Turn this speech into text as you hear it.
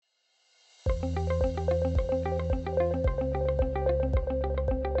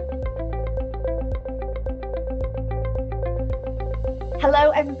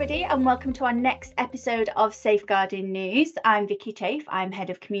Hello everybody and welcome to our next episode of Safeguarding News. I'm Vikkey Chaffe. I'm Head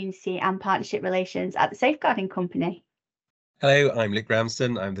of Community and Partnership Relations at the Safeguarding Company. Hello, I'm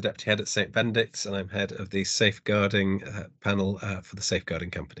Ramsden. I'm the Deputy Head at St Benedict's and I'm Head of the Safeguarding panel for the Safeguarding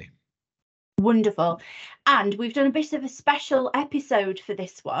Company. Wonderful. And we've done a bit of a special episode for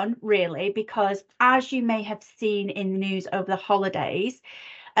this one, really, because as you may have seen in the news over the holidays,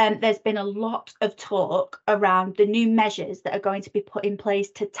 there's been a lot of talk around the new measures that are going to be put in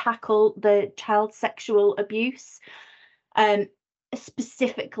place to tackle the child sexual abuse,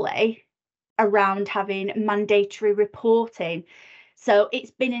 specifically around having mandatory reporting. So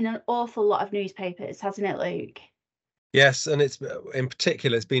it's been in an awful lot of newspapers, hasn't it, Luke? Yes, and it's in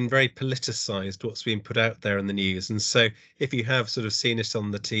particular, it's been very politicised what's been put out there in the news. And so if you have sort of seen it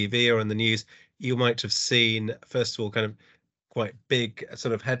on the TV or in the news, you might have seen, first of all, kind of quite big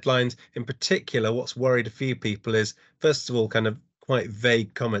sort of headlines. In particular, what's worried a few people is, first of all, kind of quite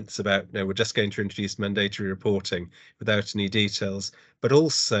vague comments about, we're just going to introduce mandatory reporting without any details, but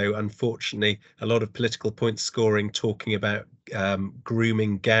also, unfortunately, a lot of political point scoring talking about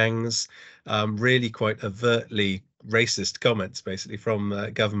grooming gangs, really quite overtly racist comments basically from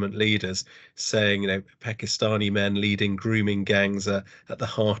government leaders saying, Pakistani men leading grooming gangs are at the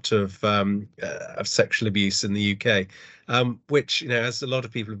heart of sexual abuse in the UK. Which, as a lot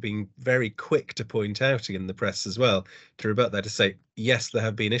of people have been very quick to point out in the press as well, to rebut that, to say, yes, there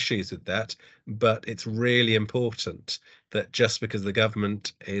have been issues with that, but it's really important that just because the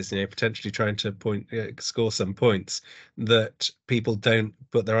government is, potentially trying to score some points, that people don't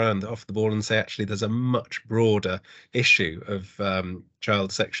put their eye off the ball and say, actually, there's a much broader issue of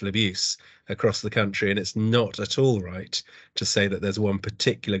child sexual abuse across the country, and it's not at all right to say that there's one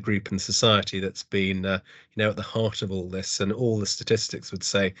particular group in society that's been at the heart of all this. And all the statistics would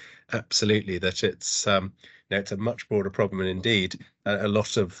say absolutely that it's it's a much broader problem, and indeed a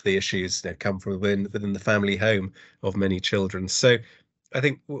lot of the issues come from within the family home of many children. So I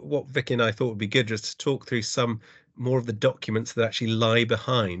think what Vicky and I thought would be good just to talk through some more of the documents that actually lie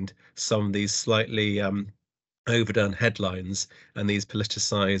behind some of these slightly overdone headlines and these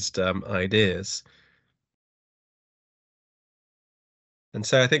politicized ideas. And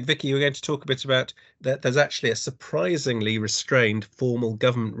so I think, Vicky, you were going to talk a bit about that. There's actually a surprisingly restrained formal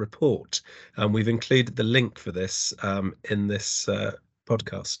government report. We've included the link for this in this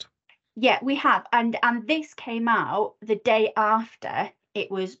podcast. Yeah, we have. And this came out the day after it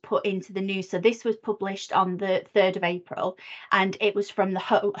was put into the news. So this was published on the 3rd of April, and it was from the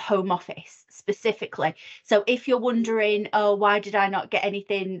Home Office specifically. So if you're wondering, oh, why did I not get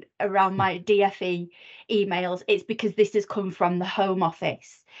anything around my DFE emails, it's because this has come from the Home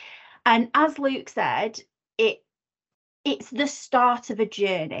Office. And as Luke said, it's the start of a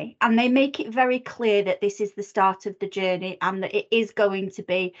journey, and they make it very clear that this is the start of the journey and that it is going to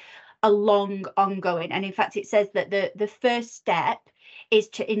be a long ongoing. And in fact, it says that the first step is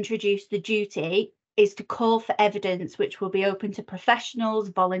to introduce the duty is to call for evidence, which will be open to professionals,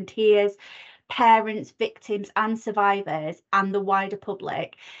 volunteers, parents, victims and survivors and the wider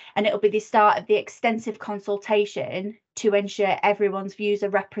public. And it'll be the start of the extensive consultation to ensure everyone's views are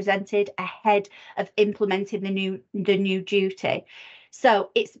represented ahead of implementing the new duty.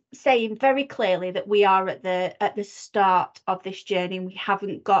 So it's saying very clearly that we are at the start of this journey, and we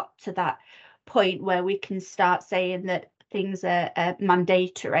haven't got to that point where we can start saying that things are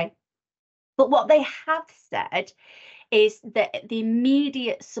mandatory. But what they have said is that the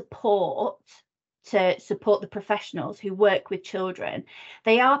immediate support to support the professionals who work with children,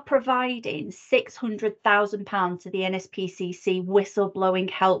 they are providing £600,000 to the NSPCC whistleblowing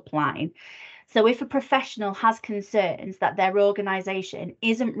helpline. So if a professional has concerns that their organisation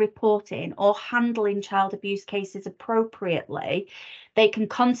isn't reporting or handling child abuse cases appropriately, they can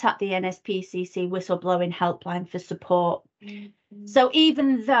contact the NSPCC whistleblowing helpline for support. Mm-hmm. So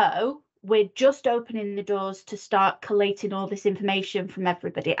even though we're just opening the doors to start collating all this information from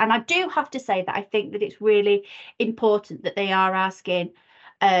everybody, and I do have to say that I think that it's really important that they are asking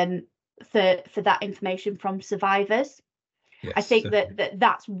for that information from survivors. Yes, I think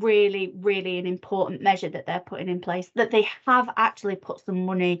that's really, really an important measure that they're putting in place, that they have actually put some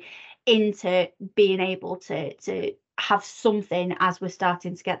money into being able to have something as we're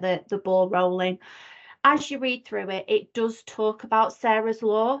starting to get the ball rolling. As you read through it, it does talk about Sarah's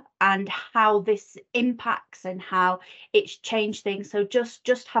Law and how this impacts and how it's changed things. So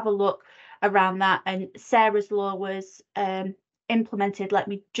just have a look around that. And Sarah's Law was implemented, let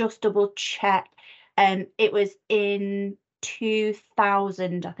me just double check. It was in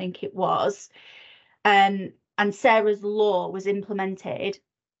 2000, I think it was. And Sarah's Law was implemented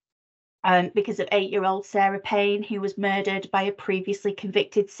because of 8-year-old Sarah Payne, who was murdered by a previously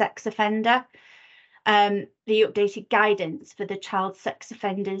convicted sex offender. The updated guidance for the child sex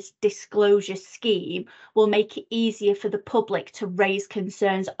offenders disclosure scheme will make it easier for the public to raise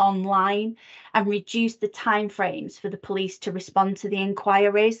concerns online and reduce the timeframes for the police to respond to the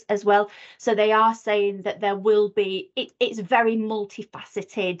inquiries as well. So they are saying that there will be, it's very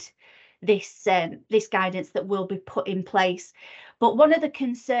multifaceted, this guidance that will be put in place. But one of the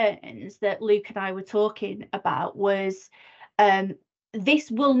concerns that Luke and I were talking about was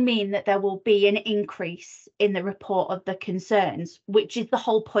this will mean that there will be an increase in the report of the concerns, which is the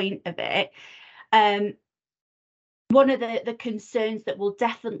whole point of it. One of the concerns that will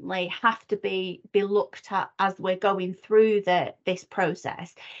definitely have to be looked at as we're going through this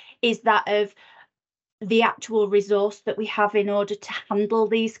process is that of the actual resource that we have in order to handle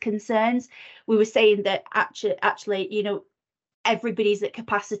these concerns. We were saying that actually, you know, everybody's at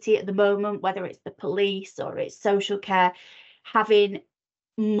capacity at the moment, whether it's the police or it's social care, having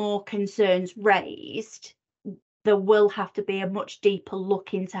more concerns raised, there will have to be a much deeper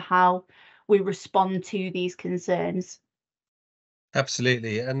look into how we respond to these concerns.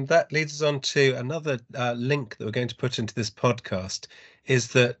 Absolutely. And that leads us on to another link that we're going to put into this podcast, is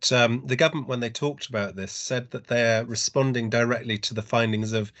that the government, when they talked about this, said that they're responding directly to the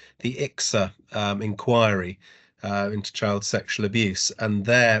findings of the Ep5 inquiry into child sexual abuse and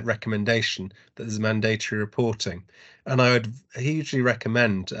their recommendation that there's mandatory reporting. And I would hugely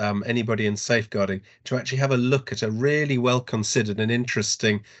recommend anybody in safeguarding to actually have a look at a really well considered and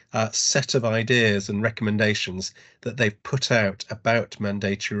interesting set of ideas and recommendations that they've put out about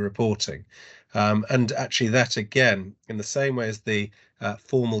mandatory reporting. And actually that, again, in the same way as the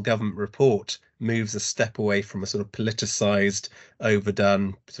formal government report moves a step away from a sort of politicized,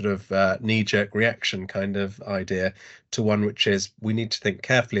 overdone, sort of knee-jerk reaction kind of idea to one which is, we need to think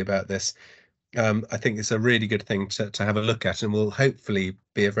carefully about this. I think it's a really good thing to have a look at, and will hopefully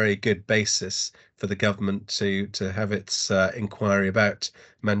be a very good basis for the government to have its inquiry about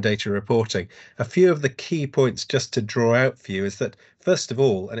mandatory reporting. A few of the key points just to draw out for you is that, first of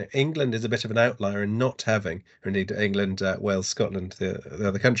all, and England is a bit of an outlier in not having, or indeed England, Wales, Scotland, the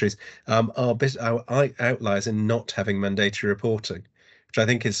other countries, are outliers in not having mandatory reporting, which I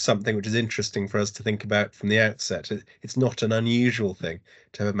think is something which is interesting for us to think about from the outset. It's not an unusual thing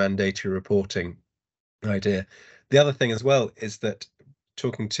to have a mandatory reporting idea. The other thing as well is that,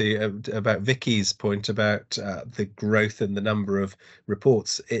 talking to you about Vickey's point about the growth in the number of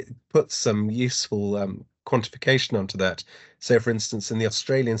reports, it puts some useful quantification onto that. So, for instance, in the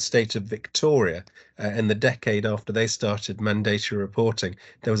Australian state of Victoria, in the decade after they started mandatory reporting,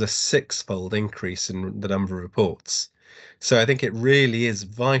 there was a 6-fold increase in the number of reports. So I think it really is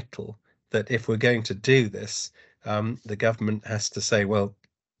vital that if we're going to do this, the government has to say, well,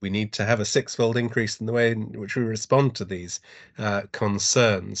 we need to have a 6-fold increase in the way in which we respond to these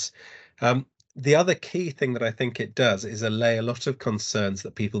concerns. The other key thing that I think it does is allay a lot of concerns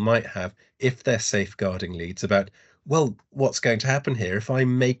that people might have if they're safeguarding leads about, well, what's going to happen here? If I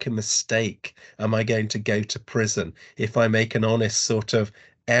make a mistake, am I going to go to prison? If I make an honest sort of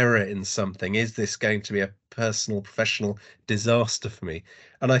error in something, is this going to be a personal, professional disaster for me?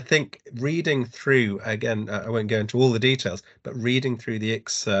 And I think reading through, again, I won't go into all the details, but reading through the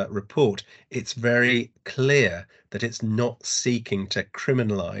ICSA report, it's very clear that it's not seeking to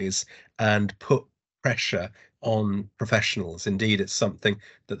criminalize and put pressure on professionals. Indeed, it's something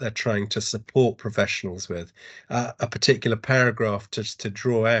that they're trying to support professionals with. A particular paragraph to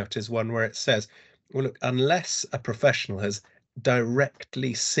draw out is one where it says, well, look, unless a professional has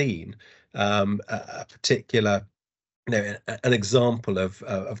directly seen a particular, an example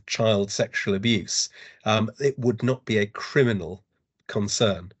of child sexual abuse, it would not be a criminal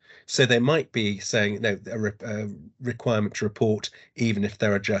concern. So they might be saying, no, a requirement to report, even if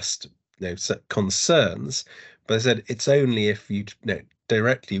there are just, concerns. But I said it's only if you,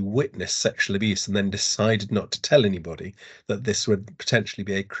 directly witness sexual abuse and then decided not to tell anybody that this would potentially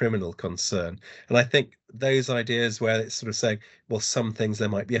be a criminal concern. And I think those ideas where it's sort of saying, well, some things there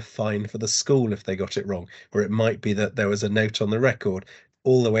might be a fine for the school if they got it wrong, or it might be that there was a note on the record,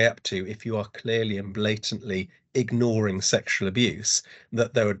 all the way up to if you are clearly and blatantly ignoring sexual abuse,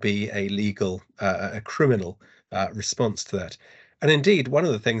 that there would be a legal, a criminal response to that. And indeed, one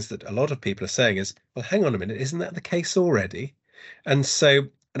of the things that a lot of people are saying is, well, hang on a minute, isn't that the case already? And so,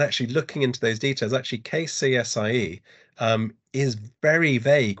 and actually looking into those details, actually KCSIE is very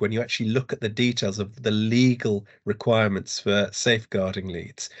vague when you actually look at the details of the legal requirements for safeguarding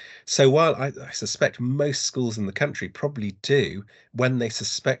leads. So while I suspect most schools in the country probably do, when they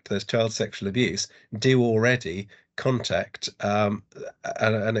suspect there's child sexual abuse, do already contact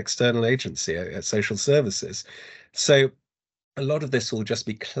an external agency, a social services. So a lot of this will just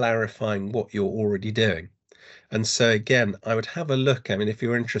be clarifying what you're already doing. And so again, I would have a look. I mean, if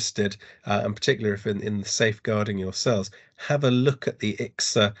you're interested, and particularly if in safeguarding your cells, have a look at the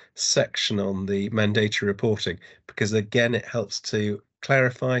ICSA section on the mandatory reporting, because again, it helps to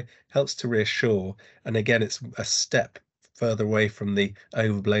clarify, helps to reassure, and again, it's a step further away from the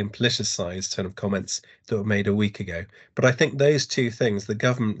overblown politicized kind of comments that were made a week ago. But I think those two things, the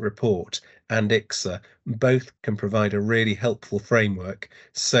government report and ICSA, both can provide a really helpful framework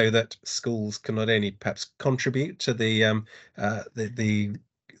so that schools can not only perhaps contribute to the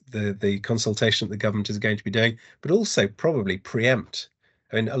consultation that the government is going to be doing, but also probably preempt.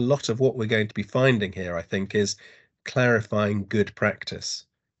 I mean, a lot of what we're going to be finding here, I think, is clarifying good practice,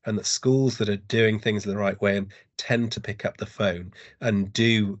 and that schools that are doing things the right way and tend to pick up the phone and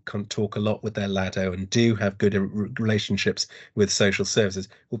do talk a lot with their LADO and do have good relationships with social services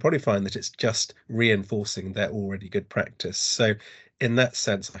will probably find that it's just reinforcing their already good practice. So in that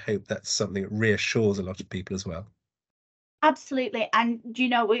sense, I hope that's something that reassures a lot of people as well. Absolutely. And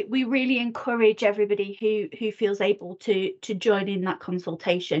we really encourage everybody who feels able to join in that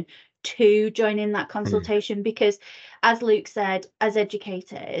consultation because, as Luke said, as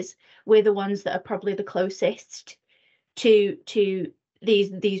educators, we're the ones that are probably the closest to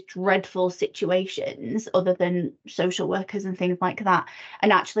these dreadful situations, other than social workers and things like that.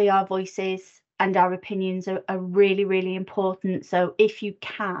 And actually our voices and our opinions are really, really important. So if you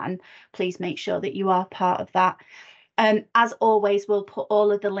can, please make sure that you are part of that. As always, we'll put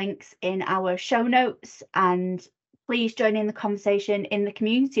all of the links in our show notes, and please join in the conversation in the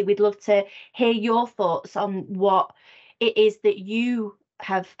community. We'd love to hear your thoughts on what it is that you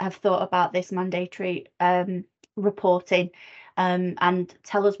have thought about this mandatory reporting, and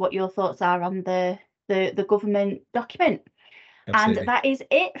tell us what your thoughts are on the government document. Absolutely. And that is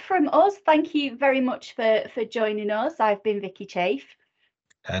it from us. Thank you very much for joining us. I've been Vikkey Chaffe.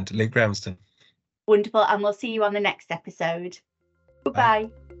 And Luke Ramsden. Wonderful, and we'll see you on the next episode. Goodbye.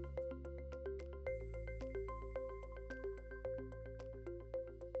 Bye.